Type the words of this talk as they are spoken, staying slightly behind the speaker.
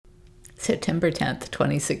September 10th,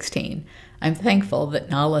 2016. I'm thankful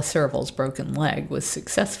that Nala Serval's broken leg was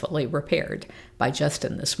successfully repaired by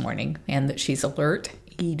Justin this morning, and that she's alert,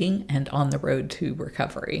 eating, and on the road to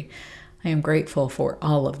recovery. I am grateful for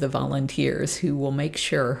all of the volunteers who will make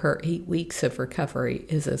sure her 8 weeks of recovery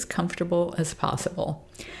is as comfortable as possible.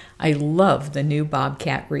 I love the new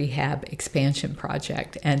Bobcat Rehab expansion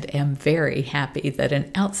project and am very happy that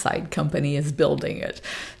an outside company is building it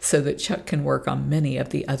so that Chuck can work on many of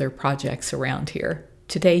the other projects around here.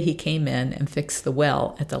 Today he came in and fixed the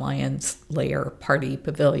well at the Lion's Lair Party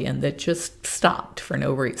Pavilion that just stopped for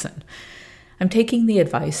no reason. I'm taking the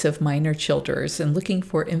advice of minor childers and looking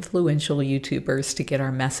for influential YouTubers to get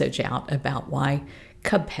our message out about why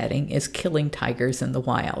cub petting is killing tigers in the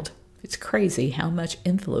wild. It's crazy how much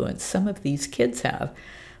influence some of these kids have.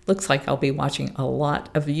 Looks like I'll be watching a lot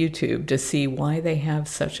of YouTube to see why they have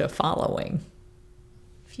such a following.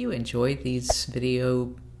 If you enjoyed these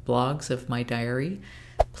video blogs of my diary,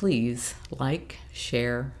 please like,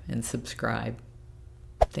 share, and subscribe.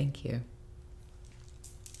 Thank you.